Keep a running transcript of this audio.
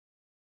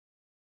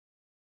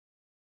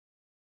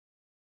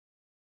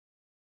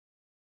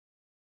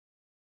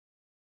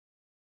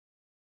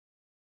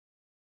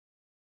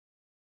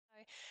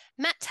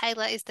Matt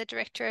Taylor is the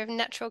Director of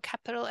Natural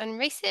Capital and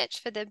Research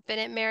for the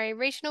Burnett Mary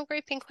Regional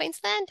Group in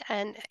Queensland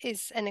and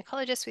is an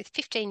ecologist with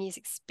 15 years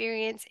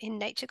experience in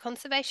nature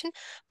conservation,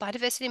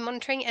 biodiversity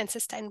monitoring and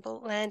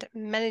sustainable land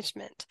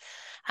management.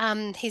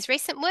 His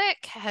recent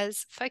work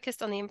has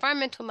focused on the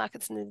environmental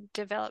markets and the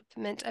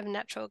development of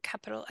natural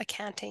capital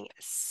accounting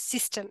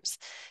systems.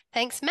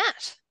 Thanks,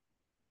 Matt.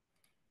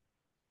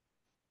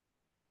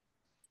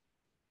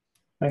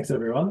 Thanks,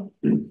 everyone.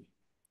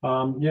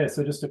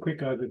 So just a quick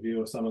overview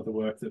of some of the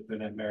work that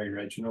Burnett Mary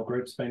Regional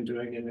Group's been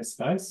doing in this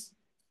space.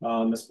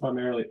 It's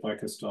primarily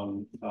focused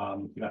on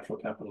natural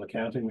capital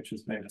accounting, which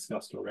has been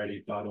discussed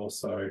already, but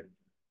also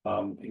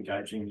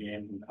engaging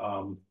in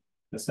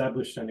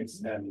established and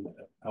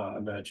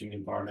emerging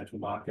environmental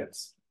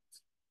markets.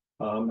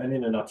 And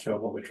in a nutshell,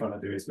 what we're trying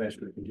to do is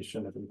measure the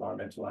condition of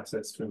environmental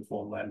assets to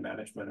inform land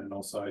management and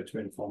also to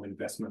inform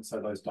investment,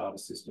 so those data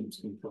systems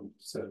can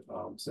serve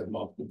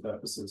multiple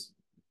purposes.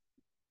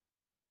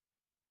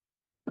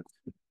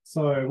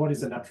 So what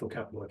is a natural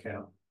capital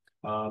account?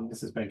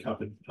 This has been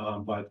covered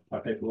by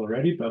people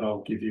already, but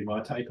I'll give you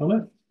my take on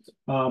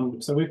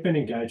it. So we've been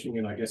engaging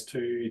in, I guess,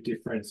 two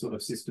different sort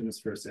of systems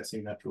for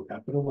assessing natural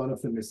capital. One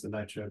of them is the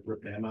nature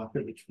repair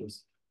market, which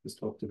was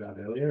talked about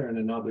earlier, and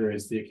another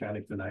is the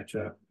accounting for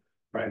nature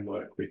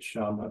framework, which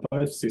are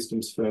both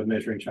systems for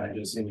measuring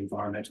changes in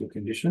environmental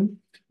condition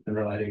and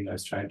relating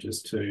those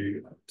changes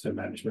to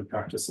management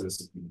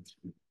practices.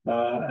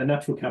 A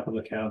natural capital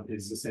account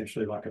is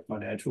essentially like a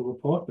financial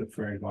report, but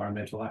for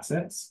environmental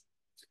assets.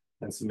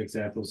 And some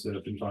examples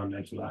of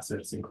environmental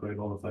assets include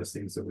all of those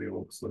things that we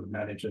all sort of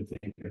manage and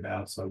think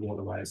about. So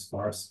waterways,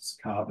 forests,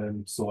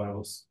 carbon,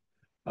 soils,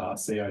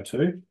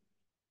 CO2.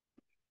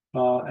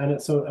 And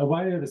it's a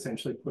way of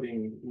essentially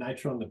putting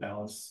nature on the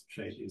balance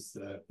sheet is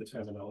the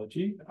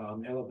terminology,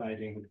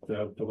 elevating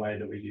the way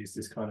that we use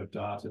this kind of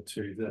data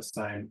to the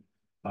same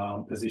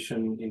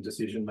position in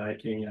decision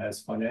making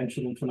as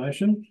financial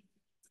information.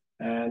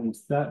 And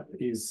that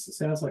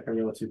sounds like a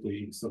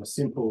relatively sort of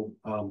simple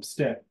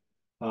step,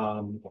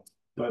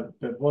 but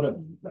what it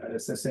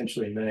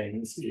essentially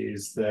means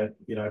is that,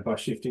 you know, by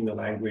shifting the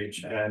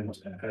language and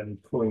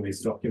pulling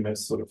these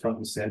documents sort of front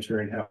and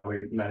center in how we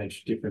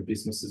manage different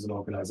businesses and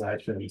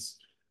organisations,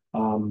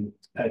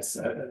 it's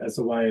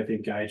a way of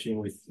engaging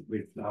with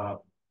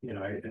you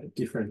know,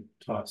 different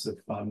types of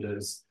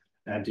funders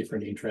and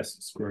different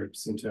interest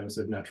groups in terms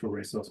of natural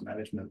resource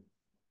management.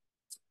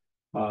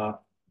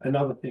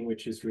 Another thing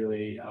which is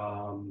really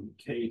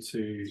key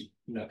to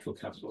natural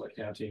capital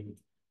accounting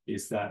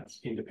is that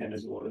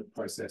independent audit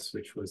process,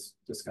 which was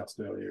discussed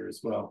earlier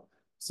as well.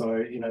 So,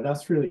 you know,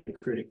 that's really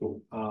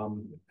critical.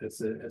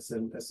 It's a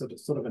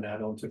sort of an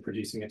add-on to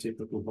producing a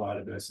typical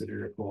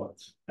biodiversity report,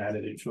 and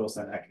it ensures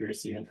that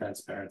accuracy and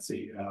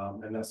transparency.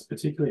 And that's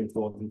particularly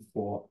important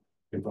for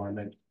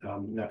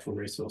natural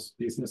resource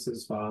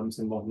businesses, farms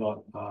and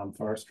whatnot,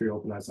 forestry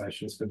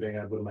organisations, for being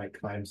able to make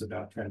claims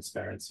about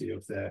transparency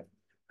of their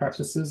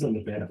practices and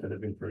the benefit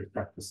of improved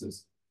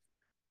practices.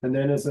 And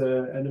then as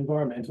an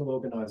environmental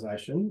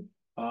organisation,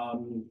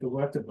 the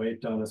work that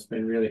we've done has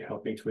been really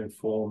helping to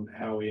inform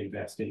how we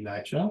invest in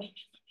nature,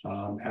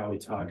 how we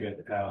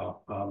target our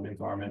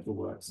environmental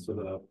works to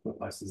the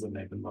places that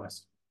need them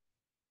most.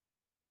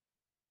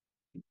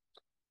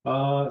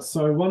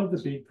 So one of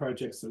the big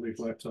projects that we've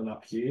worked on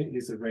up here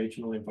is a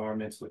regional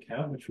environmental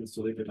account, which was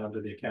delivered under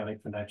the Accounting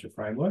for Nature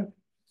framework.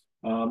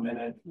 And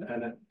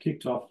it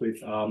kicked off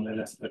with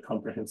a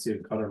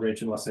comprehensive kind of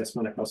regional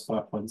assessment across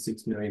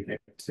 5.6 million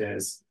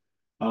hectares,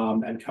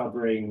 and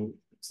covering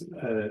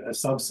a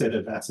subset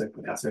of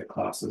asset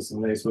classes.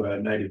 And these were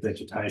native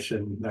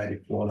vegetation,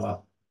 native fauna,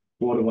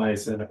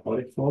 waterways, and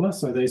aquatic fauna.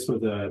 So these were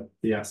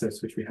the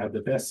assets which we had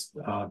the best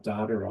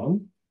data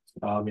on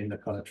in the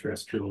kind of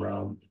terrestrial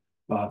realm,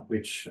 but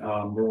which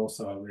were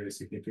also a really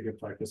significant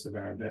focus of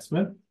our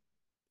investment.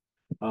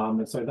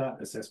 And so that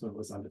assessment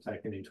was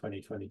undertaken in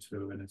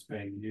 2022, and it's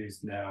being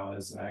used now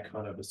as a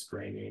kind of a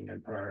screening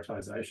and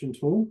prioritisation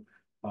tool.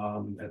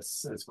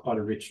 It's quite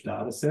a rich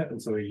data set,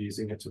 and so we're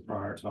using it to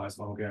prioritise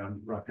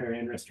long-term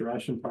riparian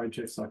restoration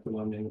projects like the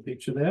one in the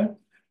picture there,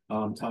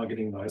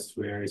 targeting those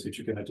two areas which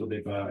are going to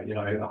deliver, you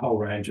know, a whole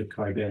range of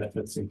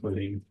co-benefits,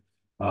 including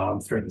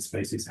threatened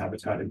species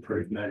habitat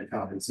improvement,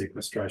 carbon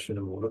sequestration,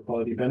 and water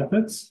quality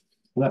benefits.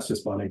 And that's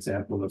just one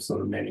example of sort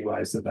of many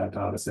ways that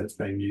data set's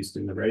being used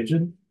in the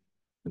region.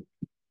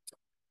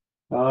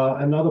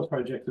 Another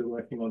project we're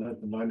working on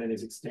at the moment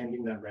is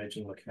extending that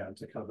regional account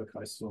to cover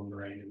coastal and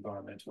marine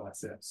environmental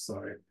assets.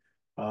 So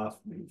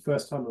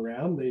first time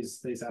around,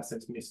 these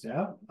assets missed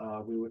out.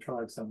 We were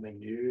trying something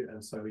new,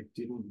 and so we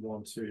didn't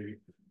want to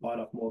bite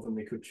off more than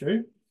we could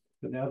chew.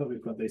 But now that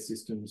we've got these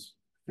systems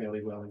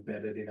fairly well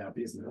embedded in our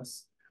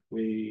business,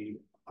 we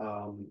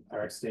are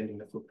extending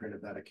the footprint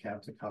of that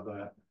account to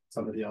cover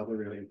some of the other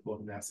really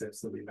important assets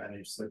that we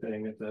manage. So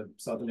being at the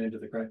southern end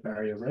of the Great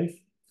Barrier Reef,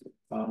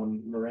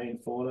 marine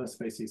fauna,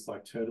 species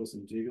like turtles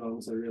and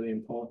dugongs are really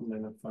important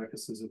and the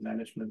focuses of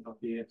management up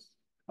here.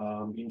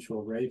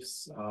 Inshore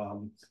reefs,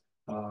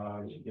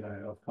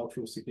 of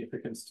cultural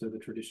significance to the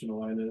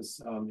traditional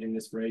owners in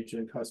this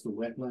region. Coastal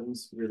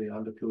wetlands really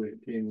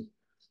underpin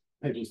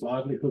people's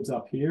livelihoods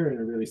up here and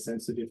are really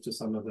sensitive to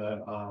some of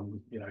the,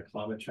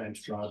 climate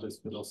change drivers,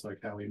 but also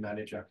how we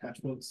manage our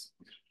catchments.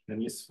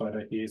 And this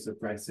photo here is of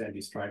Great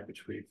Sandy Strait,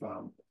 which we're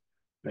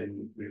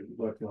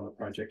working on a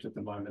project at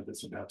the moment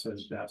that's about to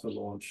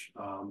launch.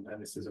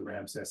 And this is a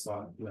Ramsar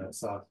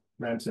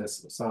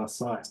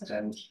site,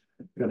 and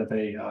going to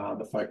be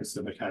the focus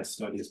of a case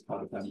study as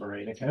part of that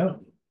marine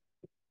account.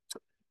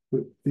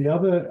 The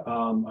other,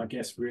 I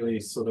guess, really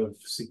sort of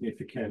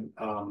significant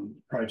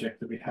project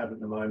that we have at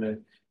the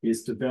moment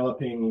is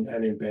developing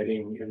and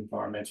embedding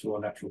environmental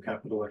or natural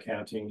capital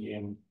accounting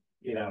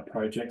in our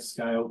project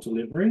scale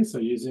delivery. So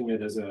using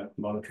it as a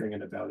monitoring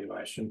and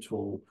evaluation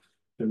tool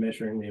for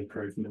measuring the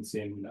improvements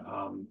in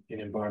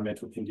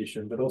environmental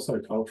condition, but also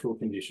cultural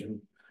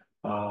condition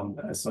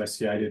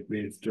associated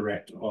with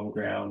direct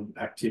on-ground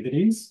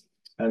activities.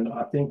 And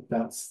I think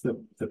that's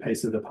the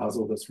piece of the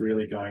puzzle that's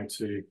really going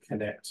to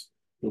connect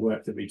the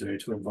work that we do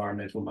to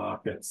environmental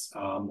markets.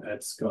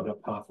 It's got a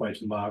pathway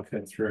to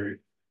market through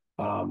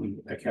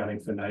accounting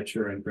for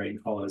nature and green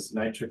collars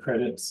nature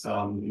credits,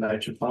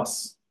 Nature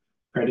Plus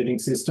crediting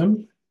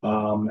system.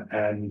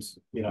 Programs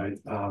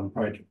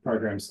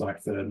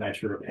like the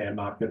nature repair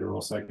market are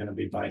also going to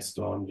be based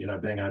on,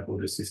 being able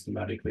to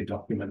systematically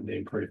document the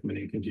improvement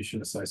in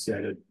condition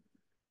associated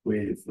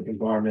with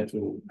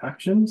environmental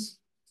actions.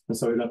 And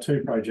so we've got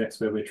two projects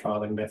where we're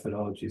trialling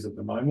methodologies at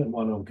the moment.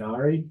 One on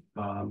Gari,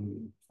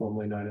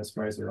 formerly known as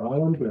Fraser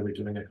Island, where we're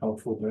doing a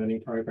cultural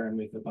burning program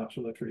with the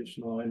Bachelor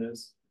traditional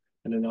owners,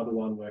 and another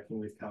one working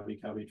with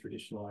Kabi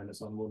traditional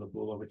owners on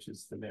Moonabulla, which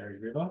is the Mary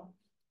River,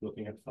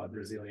 looking at flood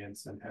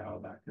resilience and how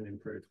that can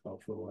improve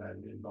cultural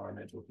and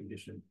environmental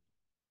condition.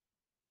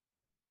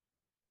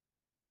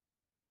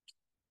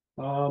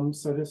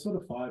 So there's sort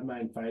of 5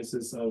 main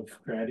phases of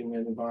creating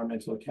an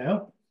environmental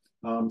account.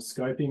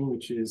 Scoping,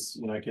 which is,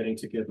 getting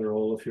together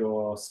all of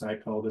your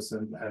stakeholders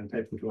and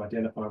people to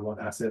identify what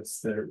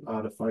assets there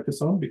are to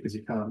focus on, because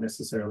you can't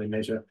necessarily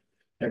measure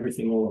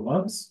everything all at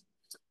once.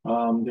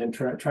 Then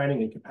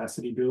training and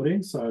capacity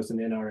building. So as an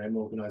NRM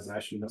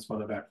organisation, that's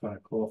one of our kind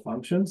of core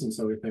functions. And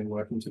so we've been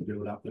working to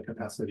build up the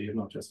capacity of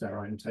not just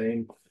our own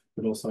team,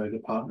 but also the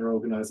partner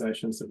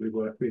organisations that we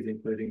work with,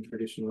 including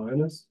traditional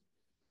owners.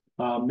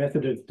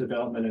 Method of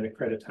development and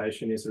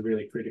accreditation is a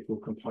really critical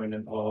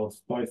component of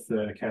both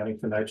the accounting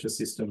for nature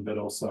system, but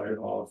also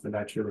of the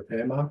nature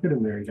repair market.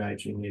 And we're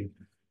engaging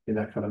in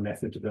that kind of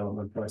method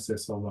development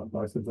process on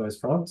both of those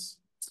fronts.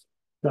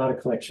 Data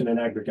collection and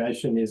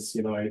aggregation is,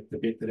 the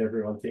bit that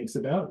everyone thinks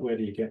about. Where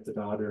do you get the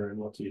data and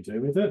what do you do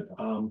with it?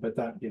 But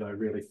that,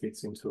 really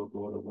fits into a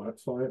broader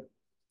workflow.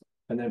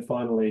 And then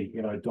finally,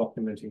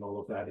 documenting all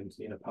of that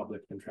in a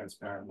public and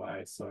transparent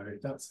way. So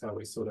that's how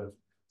we sort of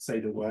see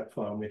the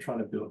workflow, and we're trying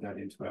to build that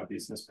into our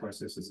business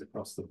processes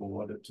across the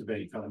board to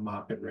be kind of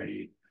market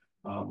ready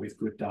with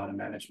good data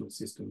management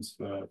systems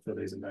for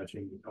these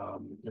emerging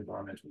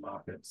environmental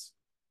markets.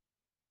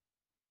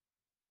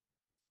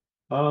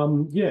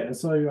 And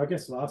so I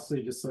guess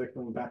lastly, just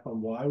circling back on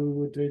why we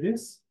would do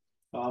this.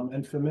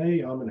 And for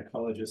me, I'm an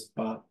ecologist,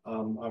 but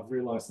I've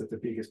realised that the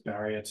biggest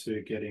barrier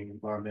to getting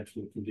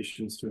environmental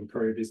conditions to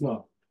improve is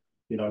not,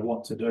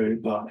 what to do,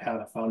 but how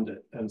to fund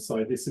it. And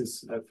so this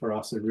is for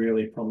us a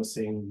really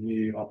promising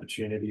new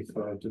opportunity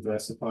for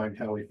diversifying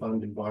how we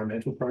fund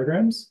environmental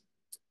programs.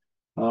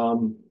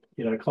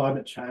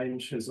 Climate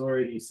change has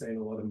already seen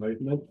a lot of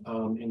movement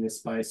in this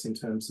space in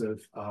terms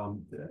of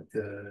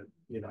the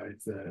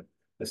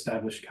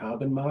established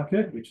carbon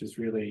market, which has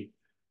really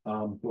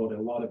brought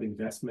a lot of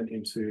investment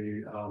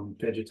into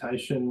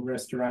vegetation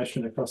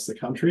restoration across the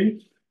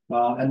country.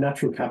 And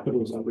natural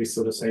capitals that we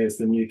sort of see as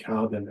the new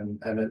carbon,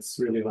 and it's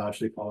really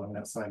largely following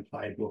that same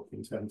playbook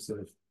in terms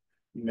of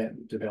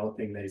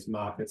developing these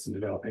markets and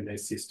developing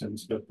these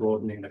systems, but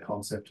broadening the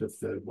concept of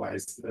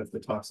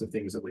the types of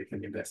things that we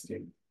can invest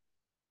in.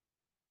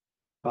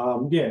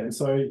 And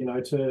so,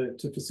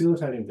 to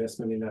facilitate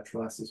investment in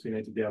natural assets, we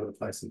need to be able to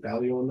place a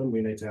value on them.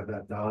 We need to have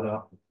that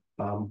data.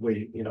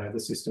 The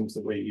systems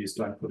that we use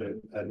don't put a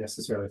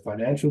necessarily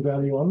financial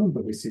value on them,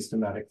 but we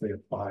systematically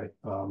apply,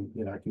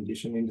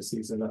 condition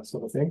indices and that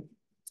sort of thing.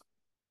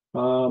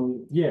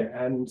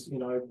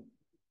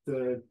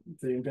 The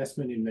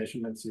investment in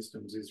measurement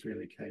systems is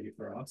really key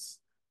for us.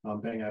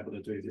 Being able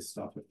to do this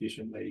stuff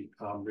efficiently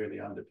really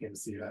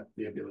underpins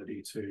the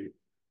ability to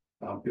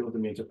build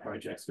them into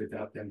projects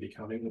without them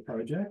becoming the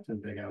project,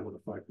 and being able to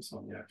focus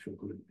on the actual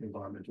good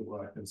environmental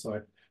work. And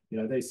so,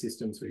 these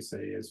systems we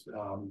see as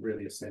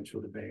really essential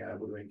to being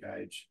able to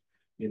engage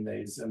in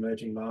these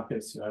emerging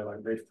markets, like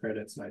reef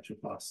credits, Nature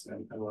Plus,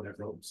 and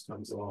whatever else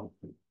comes along.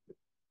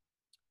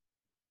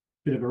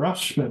 Bit of a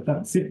rush, but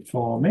that's it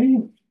for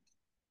me.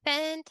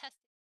 Fantastic.